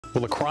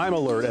Well, a crime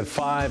alert at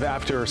 5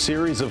 after a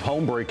series of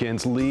home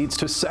break-ins leads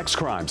to sex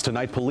crimes.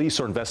 Tonight,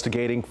 police are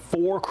investigating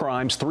 4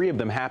 crimes, 3 of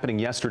them happening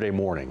yesterday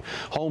morning.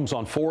 Homes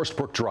on Forest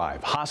Brook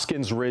Drive,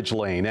 Hoskins Ridge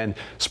Lane, and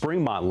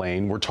Springmont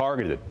Lane were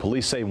targeted.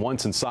 Police say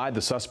once inside,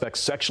 the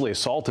suspects sexually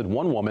assaulted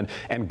one woman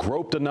and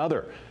groped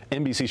another.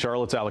 NBC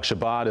Charlotte's Alex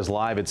Shabbat is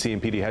live at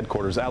CMPD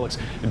headquarters. Alex,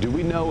 do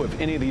we know if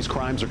any of these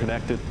crimes are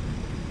connected?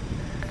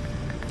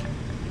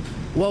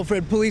 Well,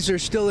 Fred, police are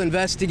still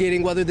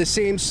investigating whether the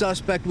same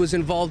suspect was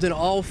involved in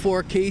all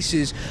 4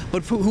 cases,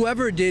 but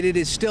whoever did it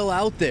is still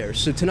out there.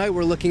 So tonight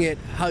we're looking at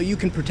how you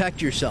can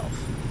protect yourself.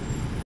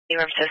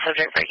 The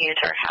subject breaking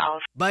into our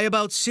house. By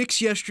about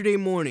 6 yesterday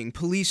morning,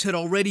 police had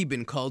already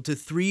been called to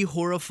 3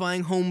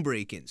 horrifying home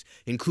break-ins,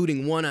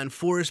 including one on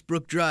Forest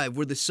Brook Drive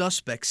where the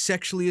suspect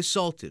sexually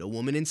assaulted a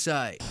woman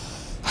inside.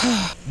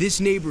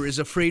 This neighbor is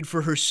afraid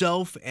for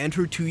herself and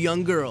her 2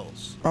 young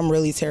girls. I'm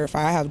really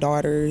terrified. I have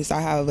daughters. I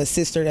have a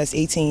sister that's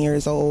 18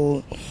 years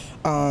old.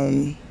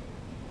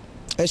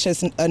 It's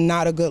just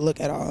not a good look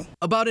at all.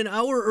 About an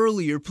hour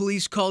earlier,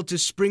 police called to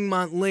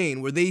Springmont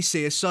Lane where they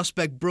say a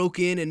suspect broke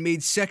in and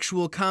made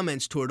sexual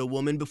comments toward a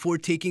woman before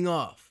taking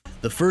off.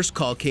 The first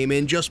call came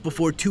in just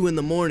before 2 in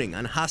the morning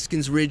on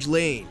Hoskins Ridge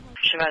Lane.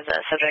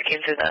 The subject came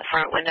through the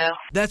front window.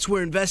 That's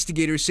where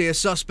investigators say a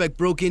suspect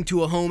broke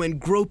into a home and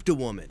groped a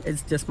woman.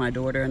 It's just my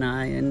daughter and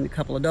I and a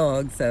couple of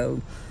dogs,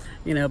 so,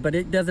 but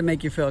it doesn't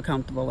make you feel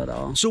comfortable at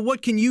all. So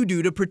what can you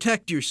do to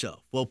protect yourself?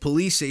 Well,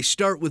 police say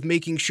start with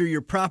making sure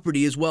your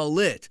property is well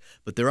lit,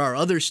 but there are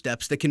other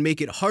steps that can make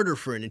it harder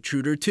for an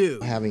intruder too.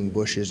 Having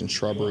bushes and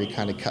shrubbery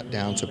kind of cut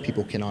down so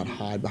people cannot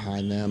hide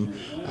behind them,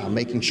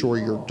 making sure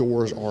your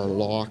doors are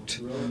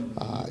locked,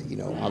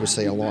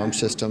 obviously alarm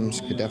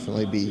systems could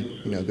definitely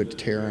be, a good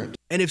deterrent.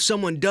 And if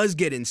someone does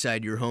get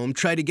inside your home,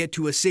 try to get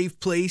to a safe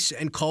place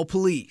and call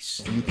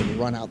police. You can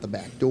run out the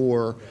back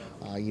door,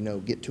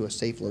 get to a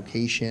safe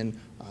location,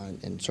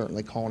 and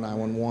certainly call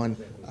 911,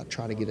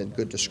 try to get a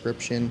good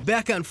description.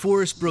 Back on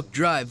Forest Brook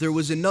Drive, there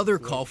was another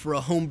call for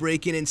a home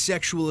break-in and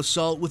sexual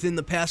assault within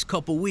the past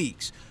couple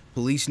weeks.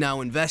 Police now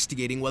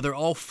investigating whether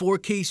all 4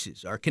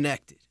 cases are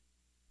connected.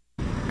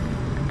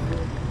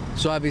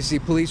 So obviously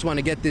police want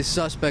to get this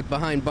suspect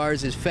behind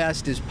bars as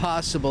fast as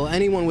possible.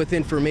 Anyone with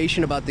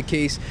information about the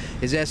case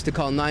is asked to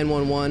call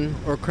 911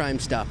 or Crime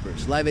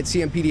Stoppers. Live at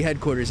CMPD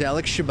headquarters,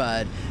 Alex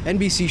Shabbat,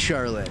 NBC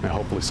Charlotte. And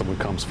hopefully someone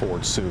comes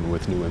forward soon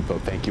with new info.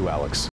 Thank you, Alex.